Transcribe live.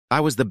I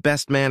was the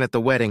best man at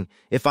the wedding.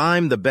 If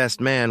I'm the best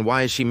man,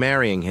 why is she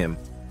marrying him?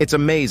 It's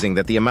amazing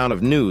that the amount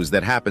of news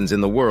that happens in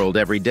the world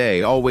every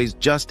day always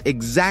just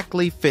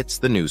exactly fits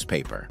the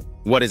newspaper.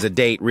 What is a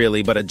date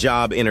really but a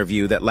job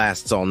interview that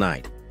lasts all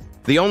night?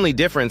 The only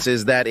difference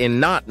is that in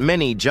not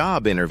many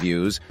job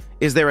interviews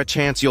is there a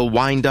chance you'll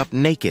wind up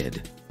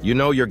naked. You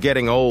know you're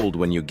getting old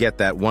when you get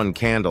that one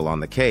candle on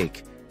the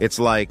cake. It's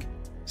like,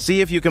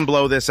 see if you can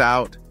blow this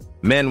out.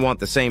 Men want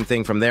the same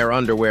thing from their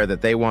underwear that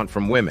they want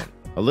from women.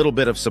 A little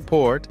bit of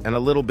support and a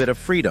little bit of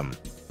freedom.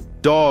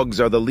 Dogs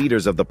are the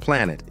leaders of the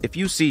planet. If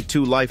you see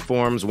two life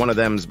forms, one of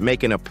them's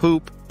making a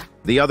poop,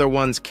 the other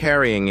one's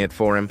carrying it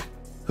for him,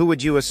 who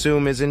would you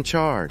assume is in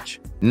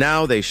charge?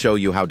 Now they show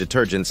you how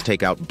detergents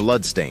take out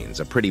bloodstains,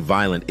 a pretty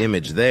violent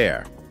image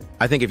there.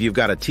 I think if you've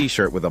got a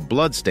t-shirt with a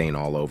bloodstain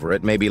all over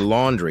it, maybe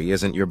laundry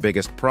isn't your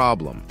biggest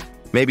problem.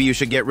 Maybe you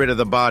should get rid of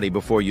the body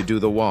before you do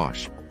the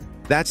wash.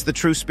 That's the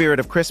true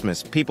spirit of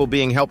Christmas, people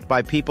being helped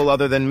by people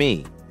other than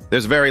me.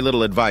 There's very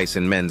little advice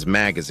in men's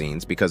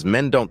magazines because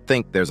men don't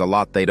think there's a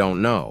lot they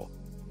don't know.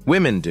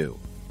 Women do.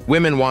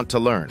 Women want to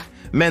learn.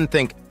 Men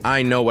think,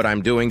 I know what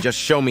I'm doing, just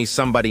show me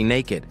somebody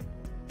naked.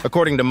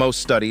 According to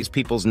most studies,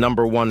 people's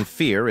 #1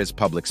 fear is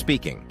public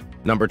speaking.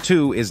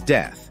 #2 is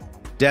death.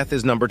 Death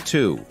is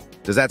 #2.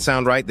 Does that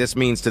sound right? This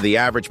means to the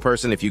average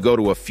person, if you go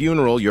to a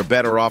funeral, you're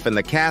better off in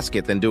the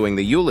casket than doing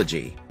the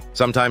eulogy.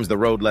 Sometimes the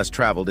road less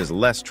traveled is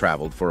less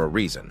traveled for a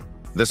reason.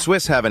 The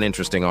Swiss have an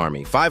interesting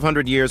army,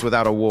 500 years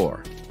without a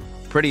war.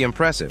 Pretty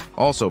impressive,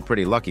 also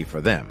pretty lucky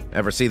for them.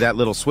 Ever see that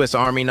little Swiss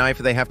army knife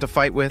they have to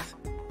fight with?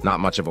 Not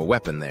much of a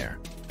weapon there.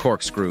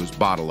 Corkscrews,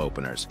 bottle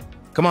openers.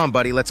 Come on,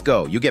 buddy, let's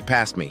go. You get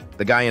past me.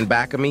 The guy in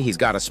back of me, he's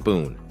got a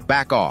spoon.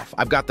 Back off.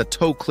 I've got the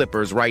toe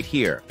clippers right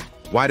here.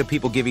 Why do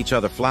people give each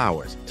other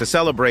flowers? To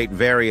celebrate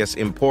various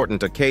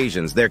important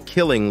occasions, they're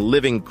killing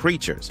living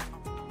creatures.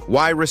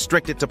 Why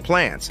restrict it to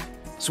plants?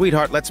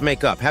 Sweetheart, let's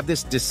make up. Have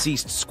this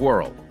deceased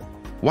squirrel.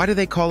 Why do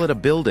they call it a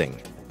building?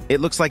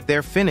 It looks like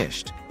they're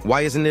finished.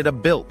 Why isn't it a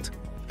built?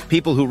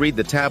 People who read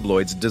the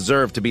tabloids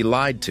deserve to be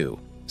lied to.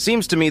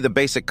 Seems to me the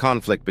basic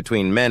conflict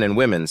between men and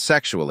women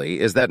sexually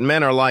is that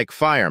men are like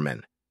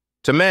firemen.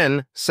 To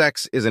men,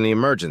 sex is an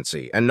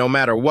emergency, and no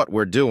matter what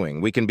we're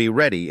doing, we can be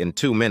ready in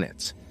 2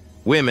 minutes.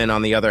 Women,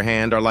 on the other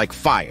hand, are like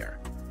fire.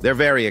 They're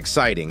very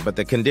exciting, but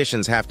the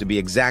conditions have to be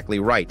exactly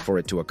right for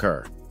it to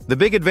occur. The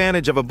big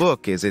advantage of a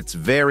book is it's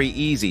very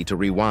easy to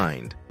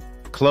rewind.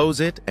 Close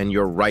it, and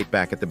you're right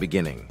back at the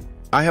beginning.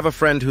 I have a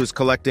friend who's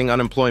collecting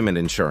unemployment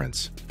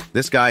insurance.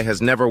 This guy has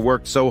never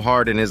worked so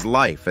hard in his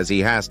life as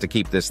he has to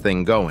keep this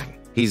thing going.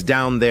 He's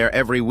down there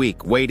every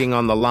week, waiting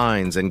on the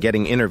lines and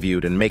getting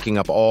interviewed and making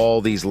up all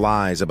these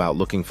lies about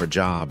looking for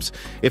jobs.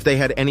 If they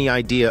had any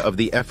idea of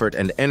the effort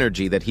and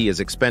energy that he is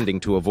expending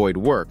to avoid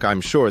work,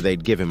 I'm sure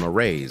they'd give him a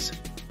raise.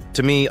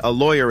 To me, a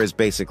lawyer is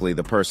basically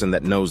the person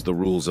that knows the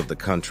rules of the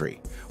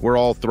country. We're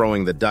all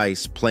throwing the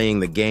dice, playing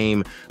the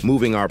game,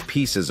 moving our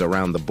pieces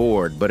around the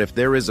board, but if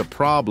there is a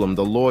problem,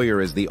 the lawyer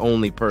is the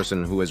only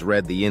person who has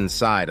read the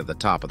inside of the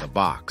top of the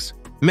box.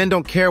 Men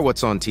don't care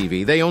what's on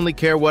TV, they only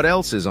care what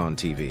else is on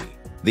TV.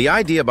 The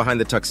idea behind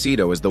the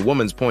tuxedo is the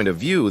woman's point of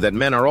view that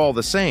men are all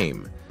the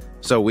same,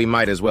 so we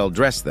might as well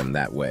dress them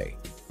that way.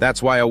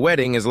 That's why a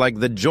wedding is like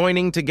the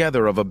joining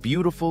together of a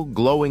beautiful,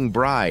 glowing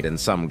bride and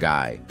some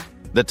guy.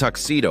 The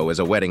tuxedo is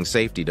a wedding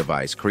safety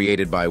device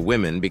created by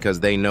women because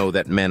they know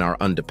that men are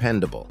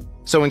undependable.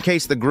 So in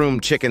case the groom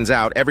chickens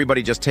out,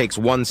 everybody just takes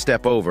one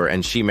step over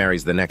and she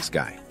marries the next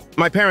guy.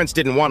 My parents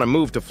didn't want to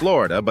move to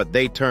Florida, but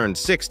they turned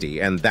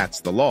 60 and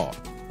that's the law.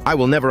 I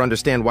will never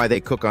understand why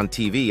they cook on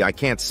TV. I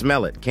can't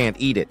smell it, can't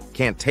eat it,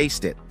 can't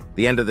taste it.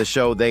 The end of the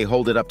show, they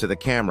hold it up to the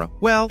camera.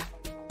 Well,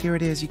 here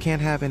it is, you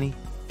can't have any.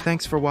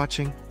 Thanks for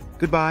watching.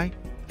 Goodbye.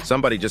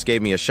 Somebody just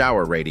gave me a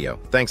shower radio.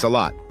 Thanks a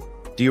lot.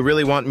 Do you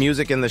really want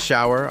music in the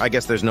shower? I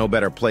guess there's no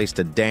better place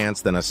to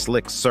dance than a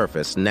slick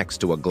surface next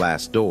to a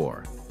glass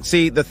door.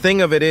 See, the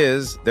thing of it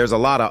is, there's a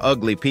lot of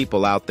ugly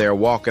people out there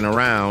walking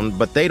around,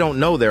 but they don't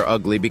know they're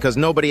ugly because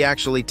nobody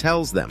actually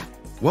tells them.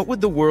 What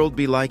would the world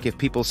be like if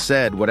people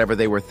said whatever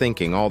they were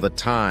thinking all the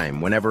time,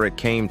 whenever it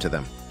came to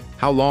them?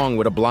 How long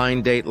would a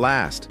blind date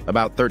last?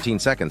 About 13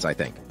 seconds, I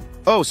think.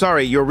 Oh,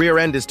 sorry, your rear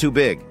end is too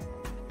big.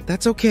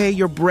 That's okay,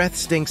 your breath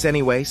stinks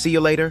anyway. See you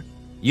later.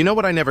 You know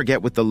what I never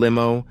get with the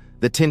limo?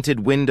 The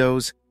tinted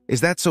windows?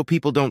 Is that so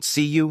people don't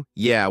see you?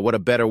 Yeah, what a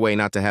better way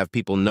not to have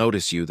people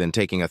notice you than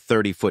taking a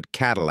 30-foot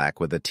Cadillac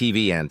with a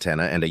TV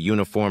antenna and a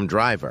uniformed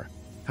driver.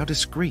 How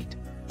discreet.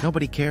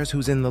 Nobody cares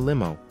who's in the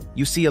limo.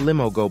 You see a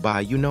limo go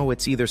by, you know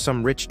it's either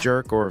some rich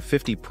jerk or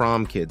 50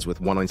 prom kids with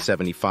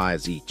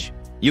 1.75s each.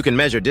 You can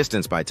measure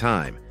distance by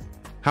time.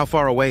 How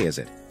far away is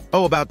it?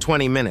 Oh, about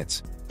 20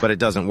 minutes. But it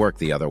doesn't work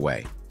the other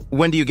way.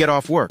 When do you get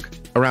off work?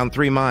 Around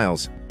 3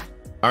 miles.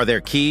 Are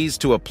there keys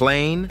to a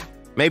plane?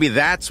 Maybe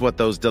that's what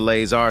those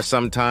delays are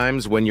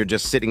sometimes when you're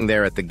just sitting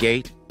there at the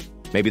gate.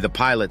 Maybe the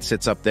pilot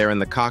sits up there in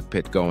the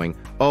cockpit going,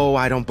 oh,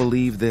 I don't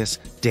believe this.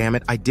 Damn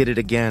it, I did it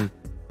again.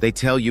 They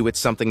tell you it's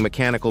something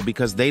mechanical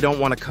because they don't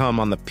want to come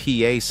on the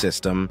PA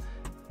system.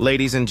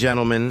 Ladies and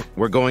gentlemen,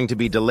 we're going to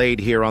be delayed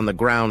here on the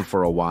ground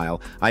for a while.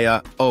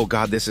 Oh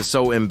God, this is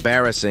so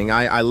embarrassing.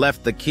 I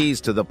left the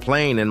keys to the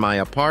plane in my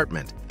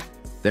apartment.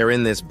 They're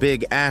in this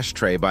big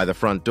ashtray by the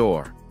front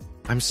door.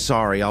 I'm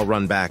sorry, I'll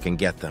run back and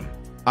get them.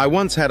 I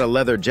once had a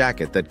leather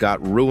jacket that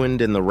got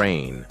ruined in the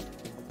rain.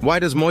 Why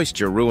does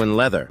moisture ruin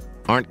leather?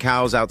 Aren't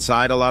cows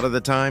outside a lot of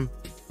the time?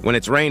 When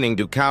it's raining,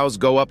 do cows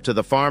go up to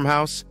the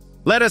farmhouse?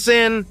 Let us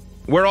in!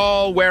 We're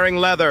all wearing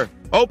leather.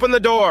 Open the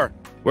door!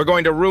 We're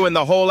going to ruin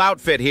the whole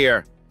outfit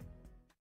here.